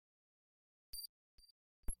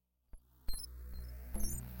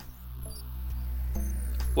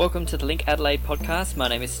Welcome to the LinkAdelaide podcast. My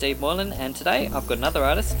name is Steve Moylan, and today I've got another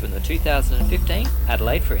artist from the 2015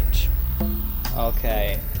 Adelaide Fringe.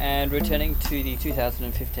 Okay, and returning to the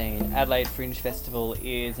 2015 Adelaide Fringe Festival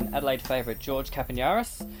is an Adelaide favourite, George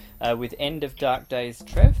Kapiniaris, with End of Dark Days,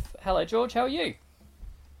 Trev. Hello, George, how are you?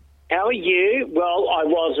 How are you? Well, I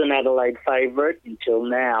was an Adelaide favourite until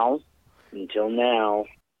now.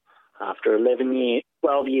 After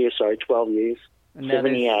 12 years. And now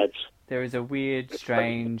 70 ads. There is a weird,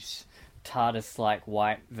 strange, TARDIS-like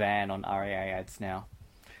white van on REA ads now.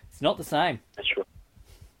 It's not the same. That's right.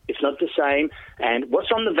 It's not the same. And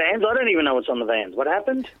what's on the vans? I don't even know what's on the vans. What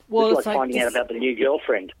happened? Well, it's like finding out about the new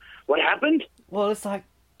girlfriend. What happened? Well, it's like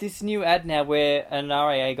this new ad now where an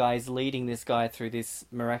RAA guy is leading this guy through this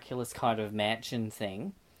miraculous kind of mansion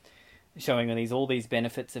thing, showing all these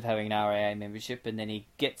benefits of having an RAA membership, and then he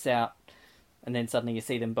gets out, and then suddenly you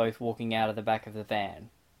see them both walking out of the back of the van.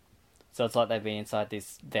 So it's like they've been inside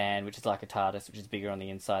this van, which is like a TARDIS, which is bigger on the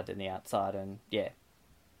inside than the outside, and yeah.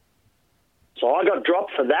 So I got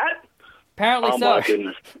dropped for that? Apparently so. Oh my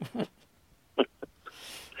goodness.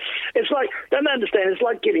 It's like, don't understand, it's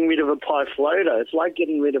like getting rid of a pie floater. It's like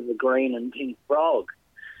getting rid of the green and pink frog.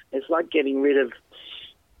 It's like getting rid of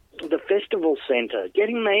the festival centre.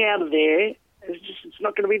 Getting me out of there, it's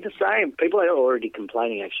not going to be the same. People are already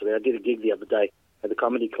complaining, actually. I did a gig the other day at the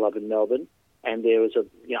Comedy Club in Melbourne, and there was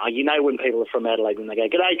you know when people are from Adelaide, when they go,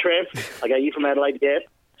 "G'day, Trev." I go, "You from Adelaide?" "Yeah."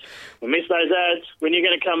 "We missed those ads. When are you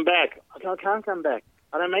going to come back?" I go, "I can't come back.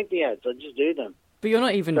 I don't make the ads. I just do them." But you're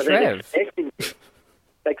not even Trev.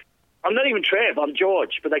 I'm not even Trev. I'm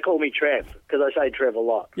George, but they call me Trev because I say Trev a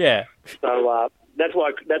lot. Yeah. So that's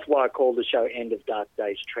why I call the show End of Dark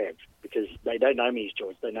Days Trev, because they don't know me as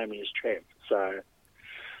George. They know me as Trev. So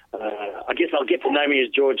I guess I'll get to know me as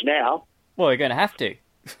George now. Well, you're going to have to.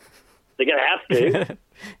 They're going to have to.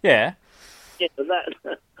 Yeah. Yeah,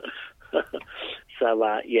 that.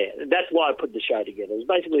 So, that's why I put the show together. It's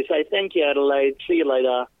basically say, thank you, Adelaide, see you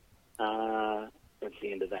later. That's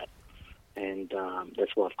the end of that. And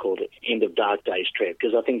that's why I've called it End of Dark Days Trev,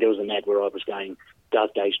 because I think there was an ad where I was going,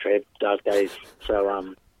 Dark Days Trev, Dark Days.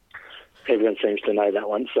 So everyone seems to know that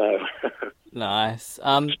one. So Nice.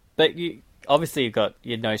 But you're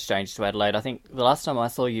no stranger to Adelaide. I think the last time I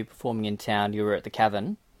saw you performing in town, you were at the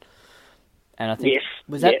Cavern. And I think, yes,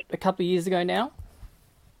 was that a couple of years ago now?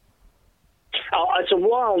 Oh, it's a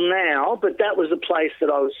while now, but that was the place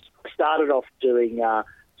that I started off doing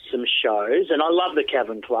some shows, and I love the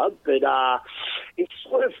Cavern Club, but it's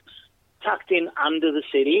sort of tucked in under the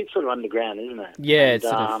city. It's sort of underground, isn't it? Yeah, it's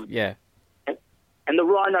sort of, yeah. And the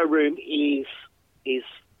Rhino Room is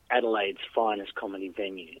Adelaide's finest comedy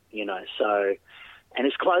venue, so, and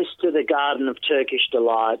it's close to the Garden of Turkish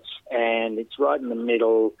Delights, and it's right in the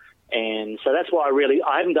middle, and so that's why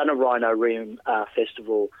I haven't done a Rhino Room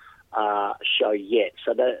festival show yet.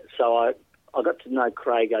 So I got to know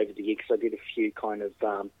Craig over the years because I did a few kind of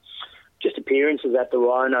just appearances at the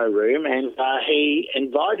Rhino Room, and he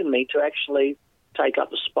invited me to actually take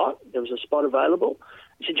up a spot. There was a spot available.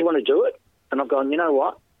 He said, "Do you want to do it?" And I've gone, you know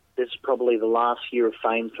what? This is probably the last year of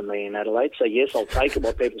fame for me in Adelaide, so yes, I'll take it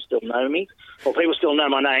while people still know me, or people still know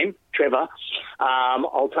my name, Trevor.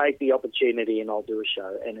 I'll take the opportunity and I'll do a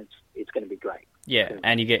show, and it's going to be great. Yeah,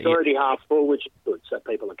 and you get... It's already half full, which is good, so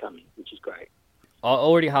people are coming, which is great.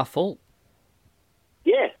 Already half full?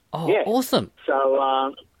 Yeah. Oh, yeah. Awesome.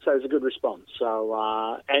 So it's a good response. So,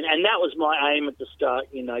 and that was my aim at the start,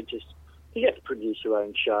 just you have to produce your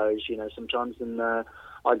own shows, sometimes, and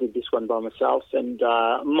I did this one by myself, and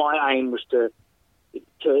my aim was to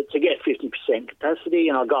get 50% capacity,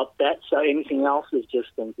 and I got that, so anything else is just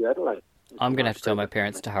thank you, Adelaide. I'm going to have to tell my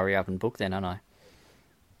parents to hurry up and book then, aren't I?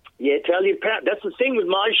 Yeah, tell your parents. That's the thing with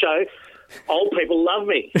my show. Old people love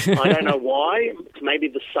me. I don't know why. Maybe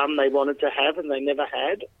the son they wanted to have and they never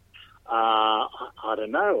had. I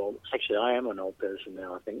don't know. Actually, I am an old person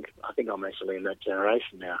now, I think. I think I'm actually in that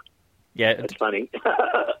generation now. Yeah. It's funny.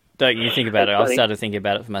 Don't you think about it? I started thinking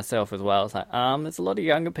about it for myself as well. It's like, there's a lot of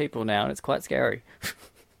younger people now, and it's quite scary.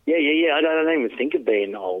 Yeah. I don't even think of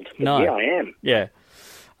being old. But no. Yeah, I am. Yeah.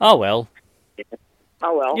 Oh, well. Yeah.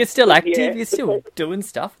 Oh, well. You're still active. Yeah. You're still doing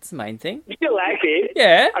stuff. It's the main thing. You're still active.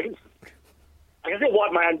 Yeah. I can still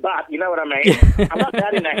wipe my own butt. You know what I mean? I'm not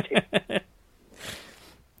that inactive.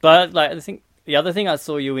 But I think the other thing I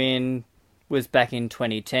saw you in was back in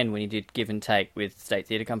 2010 when you did Give and Take with State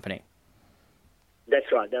Theatre Company.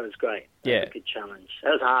 That's right. That was great. That was a good challenge.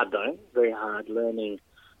 That was hard, though. Very hard learning.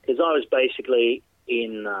 Because I was basically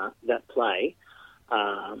in that play,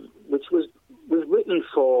 which was written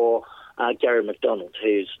for Gary McDonald,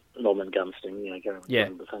 who's Norman Gunston, Gary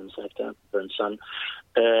McDonald, the famous actor, and son.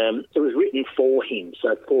 It was written for him,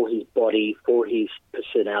 so for his body, for his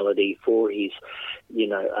personality, for his,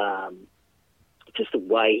 just the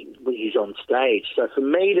way he's on stage. So for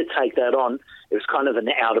me to take that on, it was kind of an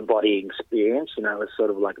out-of-body experience. It was sort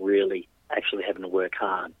of like really actually having to work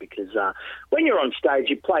hard, because when you're on stage,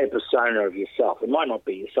 you play a persona of yourself. It might not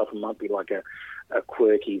be yourself. It might be like a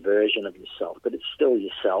quirky version of yourself, but it's still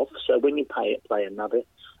yourself. So when you play another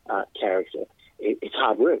character, it's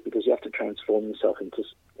hard work, because you have to transform yourself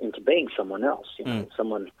into being someone else,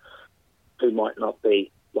 someone who might not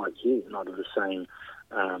be like you, not of the same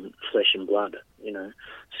flesh and blood,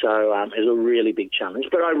 So it was a really big challenge,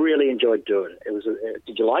 but I really enjoyed doing it. It was.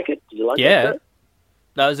 Did you like it? Did you like it? Yeah.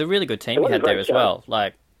 That was a really good team you had there as show. Well.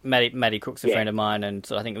 Like, Matty Cook's a friend of mine, and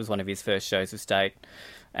so I think it was one of his first shows with State,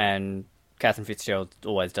 and Catherine Fitzgerald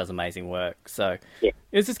always does amazing work. So it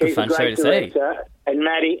was just a fun show to see. And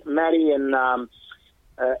Matty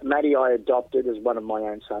I adopted as one of my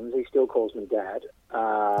own sons. He still calls me Dad.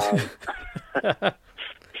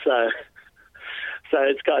 So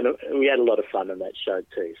it's kind of, we had a lot of fun on that show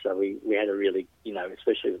too. So we had a really,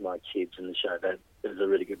 especially with my kids in the show, that it was a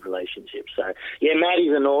really good relationship. So yeah,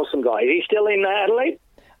 Matty's an awesome guy. Is he still in Adelaide?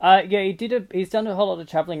 He's done a whole lot of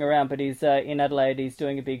travelling around, but he's in Adelaide. He's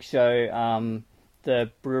doing a big show,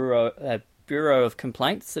 the Bureau of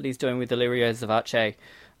Complaints that he's doing with Delirio Zavace,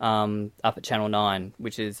 up at Channel 9,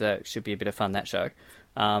 which is should be a bit of fun, that show.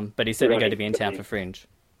 But he's certainly going to be in town for Fringe.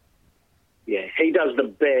 Yeah, he does the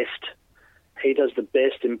best. He does the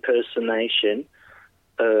best impersonation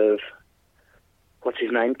of, what's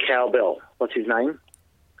his name? Cowbell. What's his name?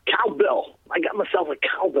 Cowbell. I got myself a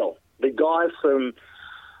cowbell. The guy from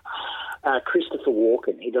Christopher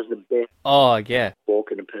Walken. He does the best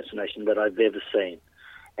Walken impersonation that I've ever seen.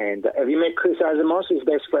 And have you met Chris Asimos, his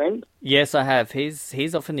best friend? Yes, I have.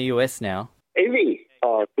 He's off in the US now. Is he?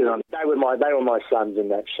 Oh, good on. They were my sons in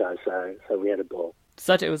that show, so we had a ball.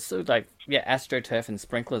 It was sort of like, AstroTurf and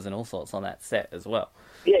sprinklers and all sorts on that set as well.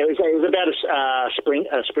 Yeah, it was about a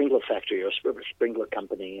sprinkler factory or a sprinkler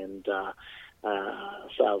company, and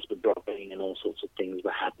sales were dropping and all sorts of things were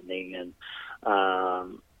happening, and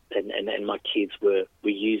my kids were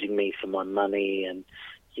using me for my money, and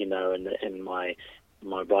and my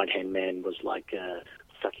right hand man was like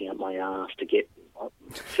sucking up my ass to get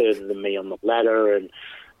further than me on the ladder, and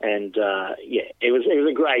it was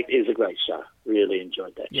a great show. Really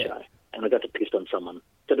enjoyed that show, and I got to piss on someone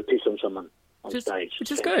on stage,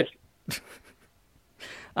 which is good.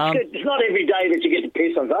 It's not every day that you get to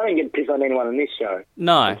piss on. I didn't get to piss on anyone in this show.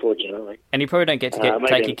 No, unfortunately. And you probably don't get to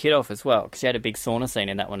take your kid off as well, because you had a big sauna scene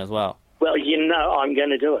in that one as well. Well, I'm going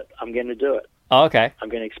to do it. Oh, okay. I'm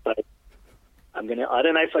going to expose. I don't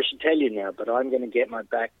know if I should tell you now, but I'm going to get my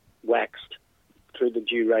back waxed through the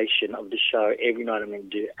duration of the show. Every night I'm going to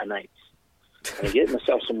do an eighth. I'm going to get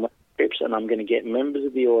myself some wax strips, and I'm going to get members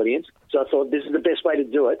of the audience. So I thought this is the best way to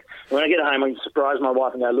do it. When I get home, I can surprise my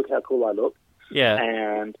wife and go, look how cool I look. Yeah.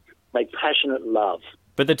 And make passionate love.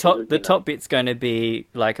 But the top bit's going to be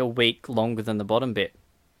like a week longer than the bottom bit,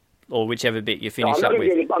 or whichever bit you finish up with.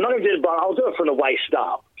 I'm not going to do it, but I'll do it from the waist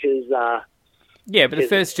up, because... but the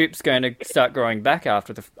first strip's going to start growing back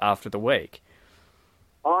after the week.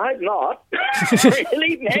 I hope not.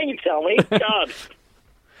 Really? Now you tell me. God.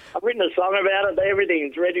 I've written a song about it.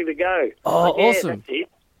 Everything's ready to go. Oh, awesome. That's it.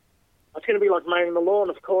 It's going to be like mowing the lawn,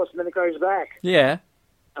 of course, and then it goes back. Yeah.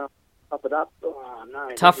 Top it up. Oh, no.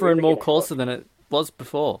 Tougher and more coarser than it was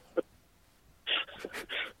before.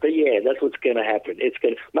 But yeah, that's what's going to happen.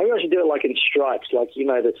 Maybe I should do it like in stripes, like,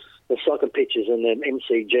 the soccer pitches and then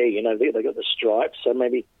MCG, they got the stripes. So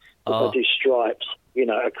maybe if I do stripes,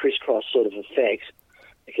 a crisscross sort of effect,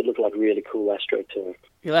 it could look like really cool AstroTurf.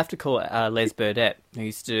 You'll have to call Les Burdett, who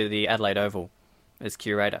used to do the Adelaide Oval, as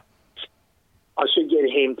curator. I should get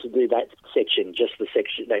him to do that section,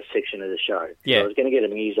 that section of the show. Yeah. So I was going to get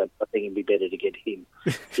him I think it'd be better to get him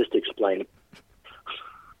just to explain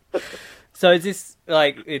it. So is this,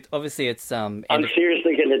 obviously it's... I'm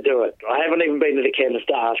seriously going to do it. I haven't even been to the chemist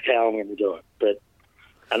to ask how I'm going to do it.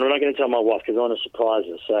 And I'm not going to tell my wife because I want to surprise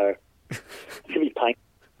her, so it's going to be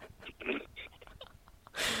painful.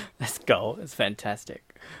 That's gold. It's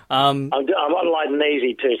fantastic. I'm on light and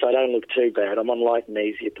easy too, so I don't look too bad. I'm on light and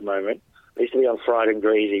easy at the moment. I used to be on fried and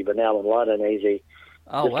greasy, but now I'm on light and easy.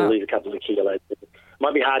 Oh, just to lose a couple of kilos. It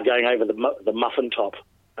might be hard going over the muffin top,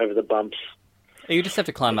 over the bumps. You just have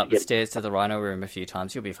to climb up the stairs to the rhino room a few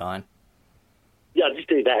times. You'll be fine. Yeah, just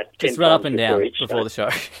do that. Just run up and down before the show.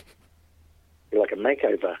 You're like a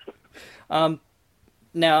makeover.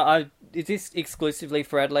 Now, is this exclusively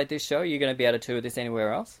for Adelaide, this show? Are you going to be able to tour this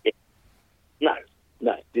anywhere else? No.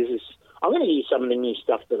 This is. I'm going to give you some of the new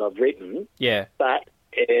stuff that I've written. Yeah. But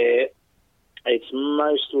it's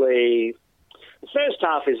mostly the first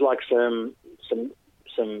half is like some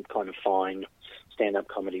kind of fine stand-up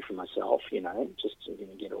comedy for myself. Just to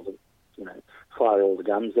get all the fire all the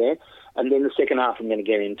guns there, and then the second half I'm going to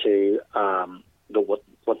get into what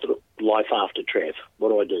the life after Trev. What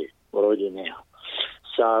do I do? What do I do now?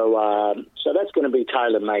 So that's going to be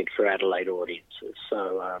tailor-made for Adelaide audiences.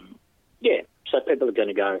 So so people are going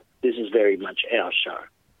to go, this is very much our show.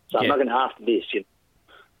 So I'm not going to, after this, you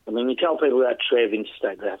tell people about Trev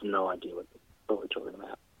Interstate, they have no idea what we're talking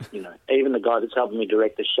about. Even the guy that's helping me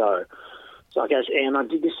direct the show. So I goes, and I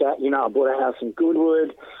did this out, I bought a house in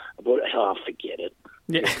Goodwood. Forget it.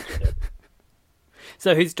 Yeah.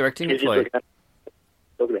 So who's directing it for you?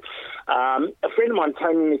 A friend of mine,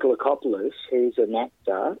 Tony Nikolakopoulos, who's an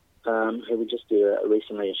actor, who we just did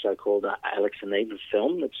recently a show called Alex and Eve, a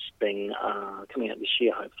film that's been coming out this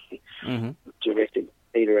year, hopefully, directed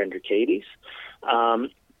Peter Andrikidis.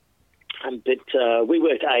 But we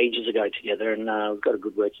worked ages ago together, and we've got a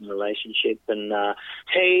good working relationship. And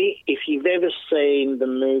if you've ever seen the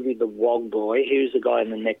movie The Wog Boy, who's the guy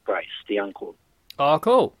in the neck brace, the uncle. Oh,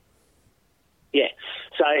 cool. Yeah.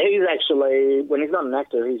 So he's actually, when he's not an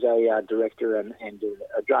actor, he's a director and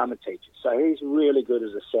a drama teacher. So he's really good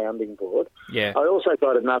as a sounding board. Yeah. I also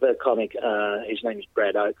got another comic, his name is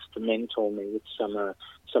Brad Oakes, to mentor me with some of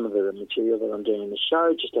the material that I'm doing in the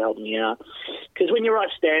show, just to help me out. Because when you write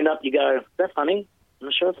stand-up, you go, is that funny? I'm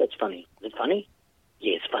not sure if that's funny. Is it funny?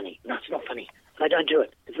 Yeah, it's funny. No, it's not funny. No, don't do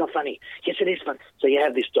it. It's not funny. Yes, it is funny. So you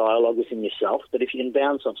have this dialogue within yourself, but if you can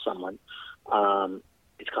bounce off someone,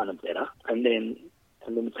 it's kind of better. And then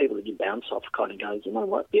the people that you bounce off kind of goes, you know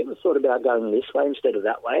what, you ever thought about going this way instead of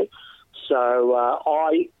that way? So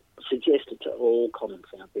I suggested to all comics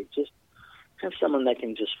out there, just have someone they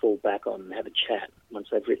can just fall back on and have a chat once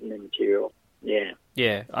they've written their material. Yeah.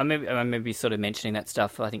 Yeah, I maybe sort of mentioning that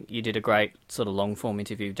stuff. I think you did a great sort of long-form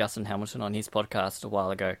interview with Justin Hamilton on his podcast a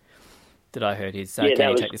while ago that I heard his, can you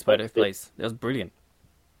take this photo, please? That was brilliant.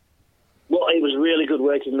 Well, it was really good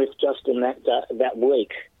working with Justin that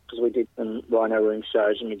week, because we did some Rhino Room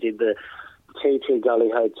shows, and we did the TT Gully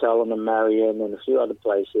Hotel and the Marion and a few other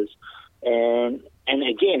places. And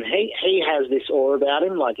again, he has this aura about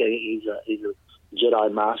him, like he's a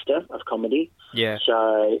Jedi master of comedy. Yeah.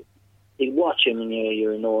 So you watch him and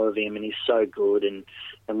you're in awe of him, and he's so good. And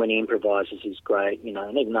when he improvises, he's great.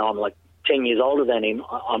 And even though I'm like 10 years older than him,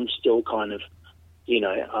 I'm still kind of,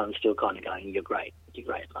 going, you're great. You're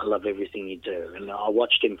great. I love everything you do. And I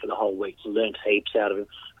watched him for the whole week, learned heaps out of him.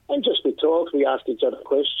 And just we talked, we asked each other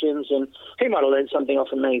questions, and he might have learned something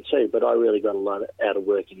off of me too, but I really got a lot out of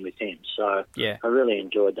working with him. So yeah. I really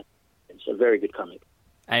enjoyed that. It's a very good comic.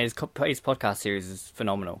 And his podcast series is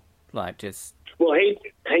phenomenal. Well, he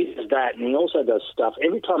does that, and he also does stuff.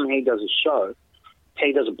 Every time he does a show,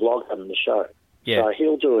 he does a blog on the show. Yeah. So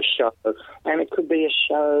he'll do a show, and it could be a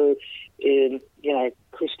show in,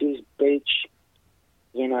 Christie's Beach,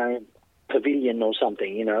 pavilion or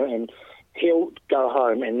something, and he'll go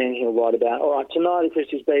home and then he'll write about, all right, tonight at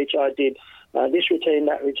Christie's Beach I did this routine,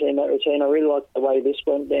 that routine. I really liked the way this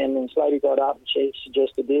went down, and this lady got up and she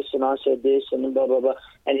suggested this and I said this and blah, blah, blah.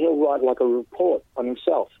 And he'll write like a report on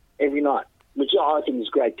himself every night, which I think is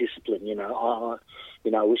great discipline,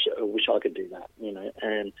 I wish I could do that,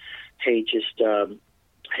 And he just,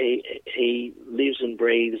 he lives and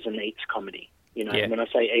breathes and eats comedy, Yeah. When I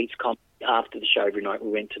say eats comedy, after the show every night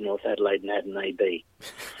we went to North Adelaide and had an AB.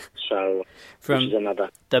 So, from which is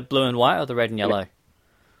another. The blue and white or the red and yellow?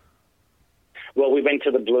 Well, we went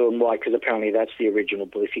to the blue and white because apparently that's the original.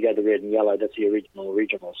 But if you go the red and yellow, that's the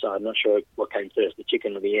original. So I'm not sure what came first, the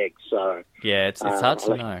chicken or the egg. So yeah, it's hard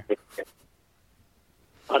to know.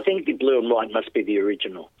 I think the blue and white must be the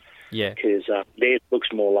original. Yeah, because theirs looks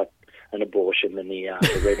more like an abortion than the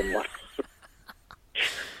red and white.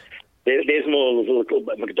 There's more of a little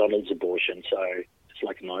McDonald's abortion, so it's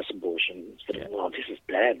like a nice abortion. Instead of, oh, this is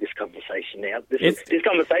bad. This conversation now. This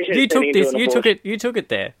conversation. You took it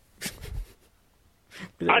there.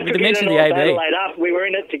 I took it in North Adelaide up. We were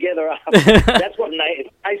in it together. That's what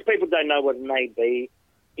most people don't know what an AB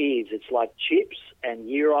is. It's like chips and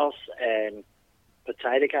gyros and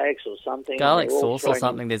potato cakes or something. Garlic sauce or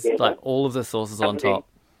something. There's like all of the sauces on top.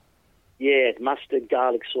 Yeah, mustard,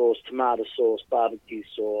 garlic sauce, tomato sauce, barbecue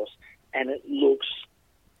sauce, and it looks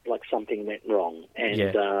like something went wrong.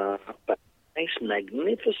 And but it's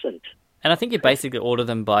magnificent. And I think you basically order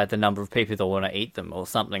them by the number of people that want to eat them or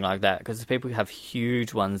something like that, because people have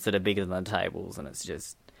huge ones that are bigger than the tables, and it's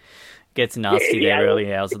just gets nasty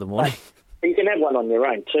early hours of the morning. You can have one on your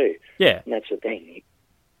own too. Yeah. And that's the thing.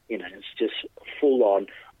 it's just full on.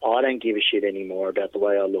 I don't give a shit anymore about the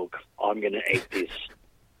way I look. I'm going to eat this.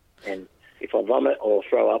 And if I vomit or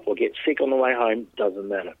throw up or get sick on the way home, doesn't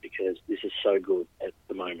matter, because this is so good at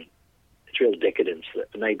the moment. It's real decadence.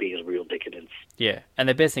 An AB is real decadence. Yeah, and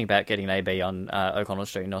the best thing about getting an AB on O'Connell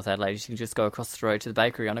Street in North Adelaide is you can just go across the road to the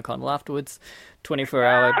bakery on O'Connell afterwards.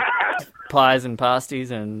 24-hour pies and pasties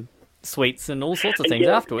and sweets and all sorts of things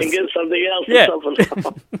afterwards. And get something else on top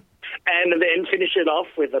of it. And then finish it off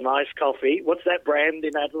with a nice coffee. What's that brand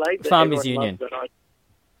in Adelaide? Farmers Union.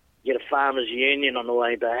 Get a Farmers Union on the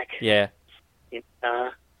way back. Yeah.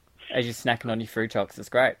 As you're snacking on your fruit chocks, it's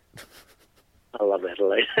great. I love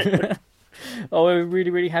Adelaide. Oh, we're really,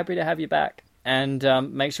 really happy to have you back. And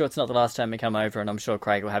make sure it's not the last time you come over, and I'm sure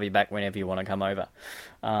Craig will have you back whenever you want to come over.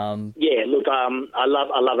 Yeah, look, I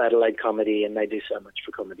love Adelaide comedy, and they do so much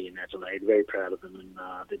for comedy in Adelaide. Very proud of them, and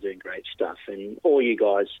they're doing great stuff. And all you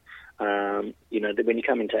guys, when you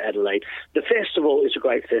come into Adelaide, the festival is a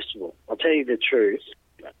great festival. I'll tell you the truth.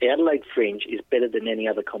 The Adelaide Fringe is better than any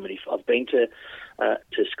other comedy. I've been to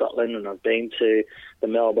Scotland, and I've been to the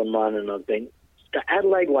Melbourne one, and the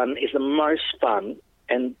Adelaide one is the most fun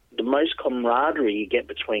and the most camaraderie you get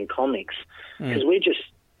between comics, because we just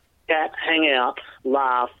chat, hang out,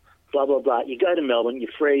 laugh, blah, blah, blah. You go to Melbourne, you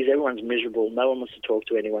freeze, everyone's miserable, no one wants to talk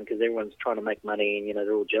to anyone because everyone's trying to make money, and,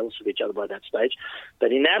 they're all jealous of each other by that stage.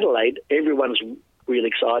 But in Adelaide, everyone's really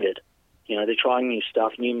excited. They're trying new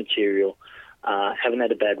stuff, new material, haven't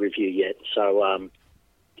had a bad review yet. So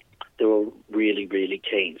they're all really, really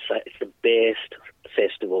keen. So it's the best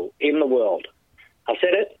festival in the world. I've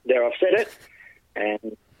said it, I've said it.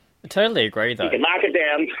 And I totally agree, though. You can mark it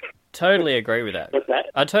down. Totally agree with that. What's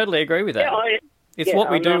that? I totally agree with that. Yeah, it's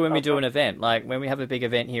what we do when we do an event. Like, when we have a big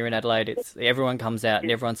event here in Adelaide, everyone comes out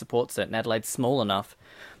and everyone supports it. And Adelaide's small enough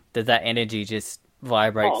that energy just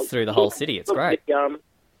vibrates through the whole city. It's great. The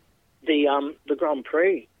Grand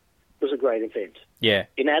Prix was a great event. Yeah.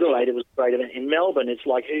 In Adelaide, it was a great event. In Melbourne, it's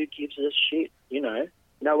like, who gives a shit?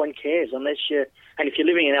 No one cares unless you're... And if you're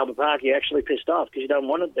living in Albert Park, you're actually pissed off because you don't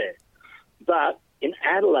want it there. But in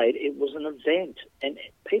Adelaide, it was an event, and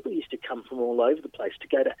people used to come from all over the place to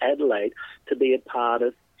go to Adelaide to be a part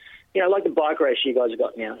of, like the bike race you guys have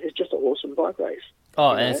got now. It's just an awesome bike race.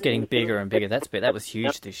 Oh, and it's getting bigger and bigger. That was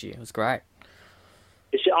huge this year. It was great.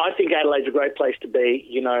 I think Adelaide's a great place to be.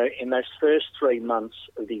 In those first 3 months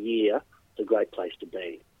of the year, it's a great place to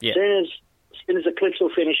be. Yeah. As soon as the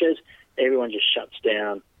Clipsal finishes, everyone just shuts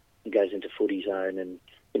down and goes into footy zone, and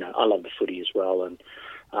I love the footy as well, and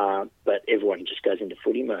but everyone just goes into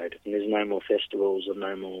footy mode, and there's no more festivals and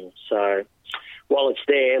no more. So while it's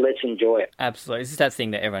there, let's enjoy it. Absolutely, it's just that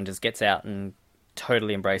thing that everyone just gets out and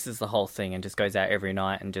totally embraces the whole thing, and just goes out every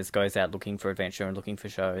night and just goes out looking for adventure and looking for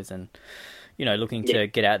shows, and looking to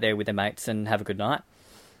get out there with their mates and have a good night.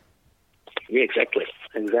 Yeah, exactly,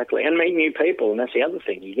 and meet new people, and that's the other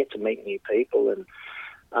thing. You get to meet new people, and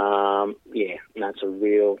it's a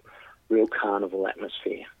real carnival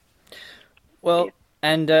atmosphere. Well,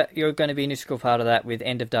 and you're going to be an integral part of that with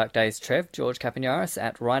End of Dark Days Trev, George Kapiniaris,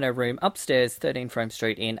 at Rhino Room upstairs, 13 Frome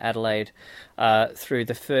Street in Adelaide, through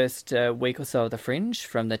the first week or so of the Fringe,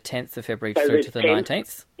 from the 10th of February through to the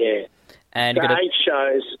 19th. Yeah. And so 8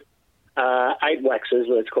 shows, 8 waxes,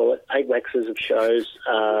 let's call it, 8 waxes of shows,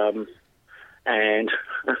 and...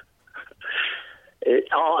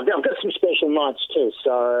 I've got some special nights too.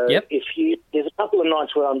 So there's a couple of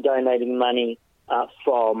nights where I'm donating money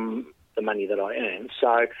from the money that I earn.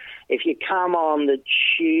 So if you come on the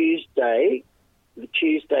Tuesday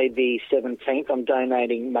the 17th, I'm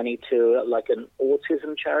donating money to an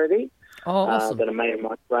autism charity. Oh, awesome. That a mate of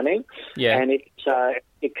mine's running. Yeah. And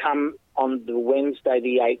it come on the Wednesday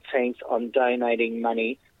the 18th, I'm donating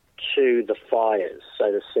money to the fires,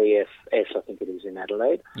 so the CFS, I think it is in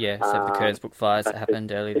Adelaide. Yeah, so the Kersbrook fires that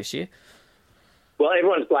happened earlier this year. Well,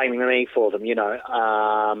 everyone's blaming me for them,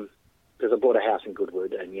 because I bought a house in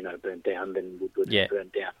Goodwood and, burnt down, then Woodwood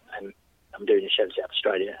burned down, and I'm doing a show in South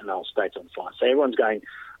Australia and the whole state's on fire. So everyone's going,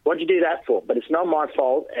 what'd you do that for? But it's not my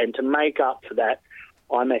fault, and to make up for that,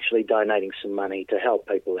 I'm actually donating some money to help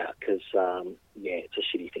people out because, it's a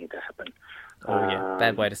shitty thing to happen. Oh yeah,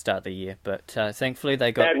 bad way to start the year, but thankfully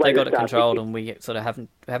they got it controlled, and we sort of haven't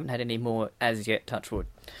had any more as yet. Touch wood,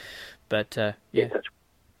 but it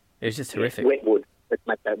was just horrific. Wet wood. Let's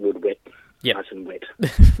make that wood wet, nice and wet.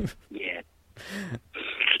 Yeah.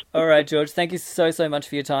 All right, George. Thank you so much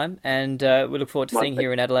for your time, and we look forward to seeing you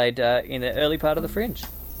here in Adelaide in the early part of the Fringe.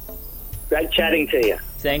 Great chatting to you.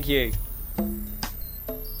 Thank you.